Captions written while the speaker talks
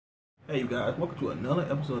Hey you guys, welcome to another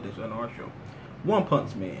episode of DayShawnrshow. One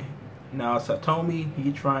Punch Man. Now Satomi,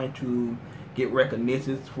 he's trying to get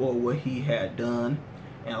recognition for what he had done.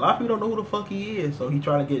 And a lot of people don't know who the fuck he is. So he's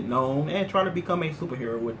trying to get known and try to become a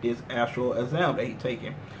superhero with this astral exam that he's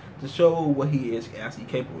taking to show what he is actually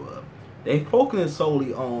capable of. They focus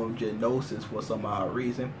solely on Genosis for some odd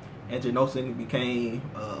reason. And Genosis became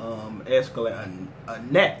a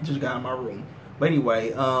gnat just got in my room. But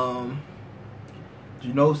anyway,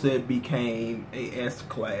 Genosis became a S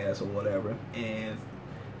class or whatever, and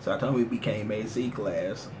Satomi became a C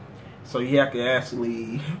class. So you have to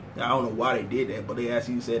actually, I don't know why they did that, but they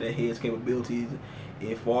actually said that his capabilities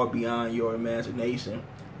is far beyond your imagination.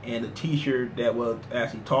 And the teacher that was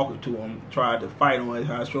actually talking to him tried to fight on it,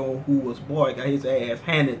 how showing who was boy, got his ass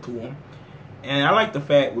handed to him. And I like the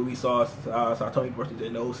fact when we saw Satomi versus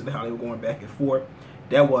Genosis and how they were going back and forth.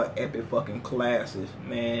 That was epic fucking classes,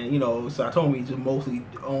 man. You know, Satomi just mostly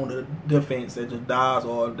on the defense that just dies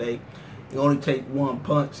all day. He only take one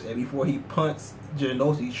punch, and before he punched,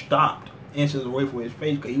 Genosis stopped inches away from his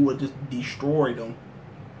face because he would just destroyed him.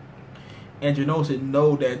 And Genosis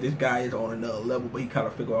know that this guy is on another level, but he kind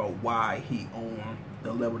of figure out why he on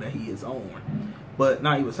the level that he is on. But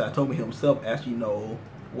not even Satomi himself actually know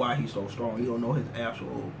why he's so strong. He don't know his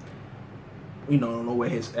actual, don't know where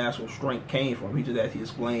his actual strength came from. He just actually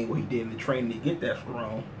explained what he did in the training to get that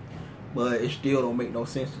strong. But it still don't make no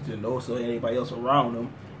sense to Genosis or anybody else around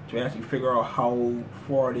him to actually figure out how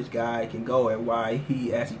far this guy can go and why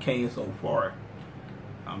he actually came so far.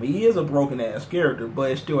 I mean, he is a broken ass character,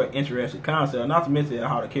 but it's still an interesting concept. Not to mention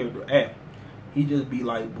how the character act. He just be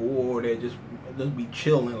like bored and just be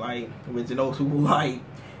chilling, like with Genosis who like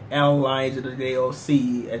analyzing the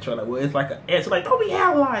DLC and trying to, well, it's like don't be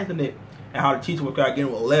analyzing it. And how the teacher would try to get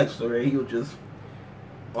him a lecture, and he was just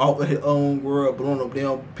off of his own world, blowing up a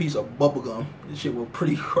damn piece of bubblegum. This shit was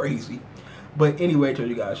pretty crazy. But anyway, to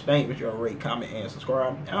you guys, thank you for your rate, comment, and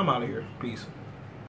subscribe. And I'm out of here. Peace.